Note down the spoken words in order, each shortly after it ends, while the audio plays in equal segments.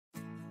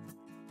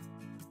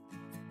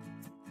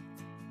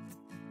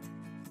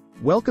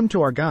Welcome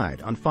to our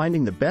guide on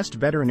finding the best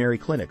veterinary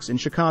clinics in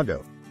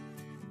Chicago.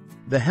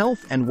 The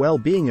health and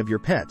well-being of your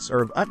pets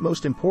are of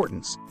utmost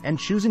importance, and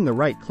choosing the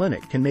right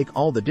clinic can make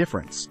all the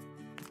difference.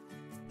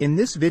 In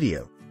this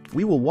video,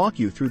 we will walk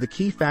you through the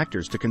key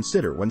factors to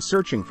consider when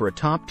searching for a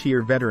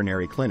top-tier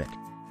veterinary clinic.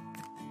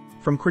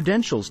 From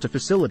credentials to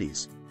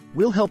facilities,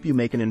 we'll help you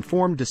make an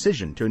informed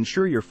decision to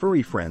ensure your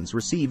furry friends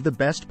receive the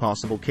best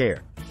possible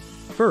care.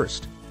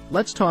 First,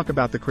 let's talk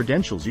about the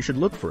credentials you should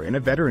look for in a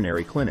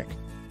veterinary clinic.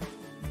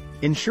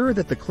 Ensure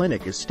that the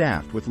clinic is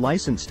staffed with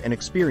licensed and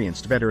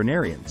experienced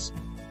veterinarians.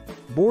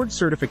 Board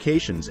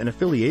certifications and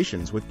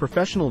affiliations with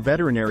professional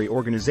veterinary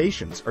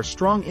organizations are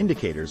strong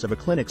indicators of a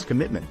clinic's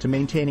commitment to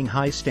maintaining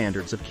high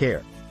standards of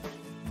care.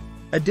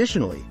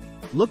 Additionally,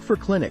 look for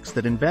clinics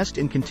that invest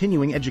in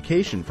continuing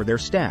education for their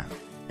staff,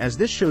 as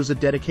this shows a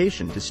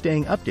dedication to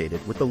staying updated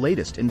with the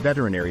latest in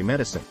veterinary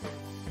medicine.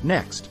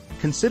 Next,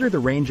 consider the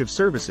range of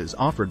services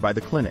offered by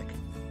the clinic.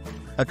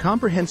 A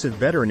comprehensive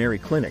veterinary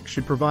clinic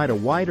should provide a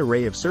wide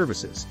array of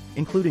services,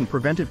 including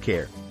preventive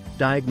care,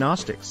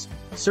 diagnostics,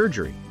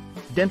 surgery,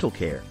 dental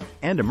care,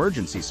 and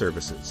emergency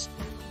services.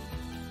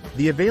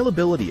 The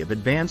availability of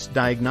advanced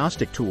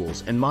diagnostic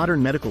tools and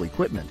modern medical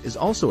equipment is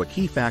also a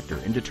key factor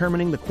in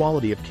determining the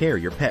quality of care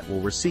your pet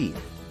will receive.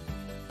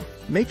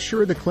 Make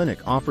sure the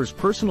clinic offers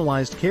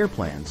personalized care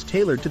plans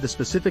tailored to the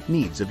specific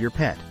needs of your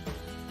pet.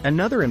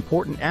 Another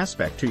important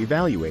aspect to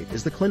evaluate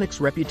is the clinic's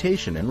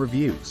reputation and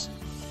reviews.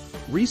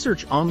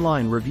 Research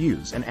online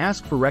reviews and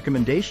ask for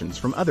recommendations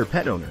from other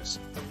pet owners.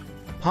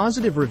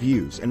 Positive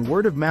reviews and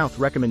word-of-mouth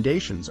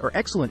recommendations are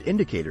excellent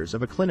indicators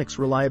of a clinic's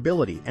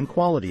reliability and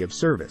quality of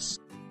service.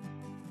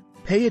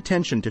 Pay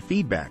attention to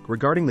feedback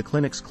regarding the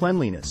clinic's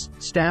cleanliness,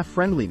 staff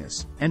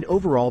friendliness, and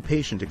overall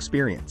patient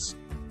experience.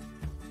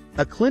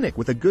 A clinic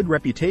with a good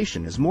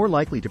reputation is more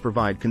likely to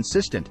provide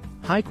consistent,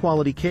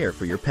 high-quality care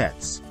for your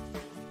pets.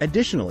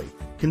 Additionally,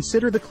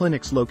 consider the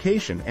clinic's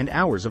location and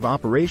hours of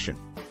operation.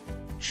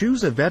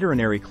 Choose a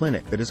veterinary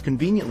clinic that is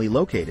conveniently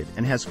located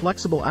and has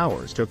flexible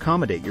hours to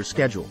accommodate your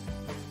schedule.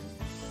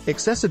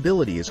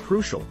 Accessibility is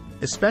crucial,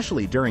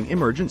 especially during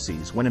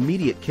emergencies when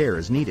immediate care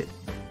is needed.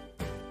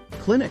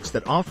 Clinics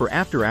that offer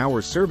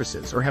after-hours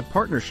services or have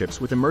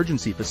partnerships with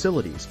emergency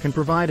facilities can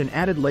provide an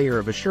added layer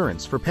of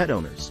assurance for pet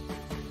owners.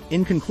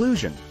 In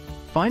conclusion,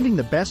 finding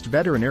the best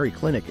veterinary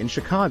clinic in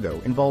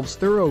Chicago involves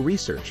thorough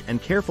research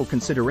and careful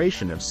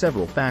consideration of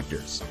several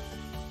factors.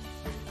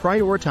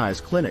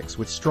 Prioritize clinics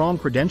with strong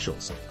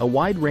credentials, a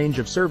wide range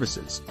of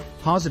services,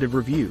 positive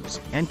reviews,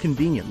 and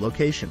convenient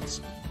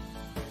locations.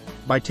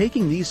 By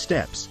taking these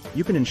steps,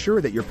 you can ensure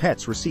that your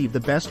pets receive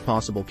the best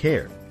possible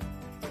care.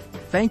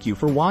 Thank you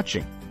for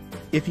watching.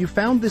 If you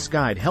found this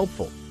guide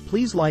helpful,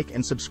 please like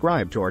and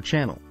subscribe to our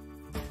channel.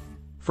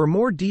 For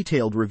more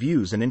detailed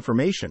reviews and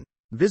information,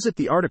 visit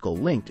the article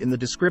linked in the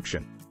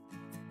description.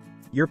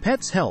 Your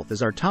pet's health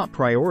is our top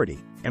priority,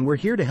 and we're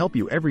here to help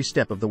you every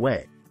step of the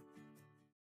way.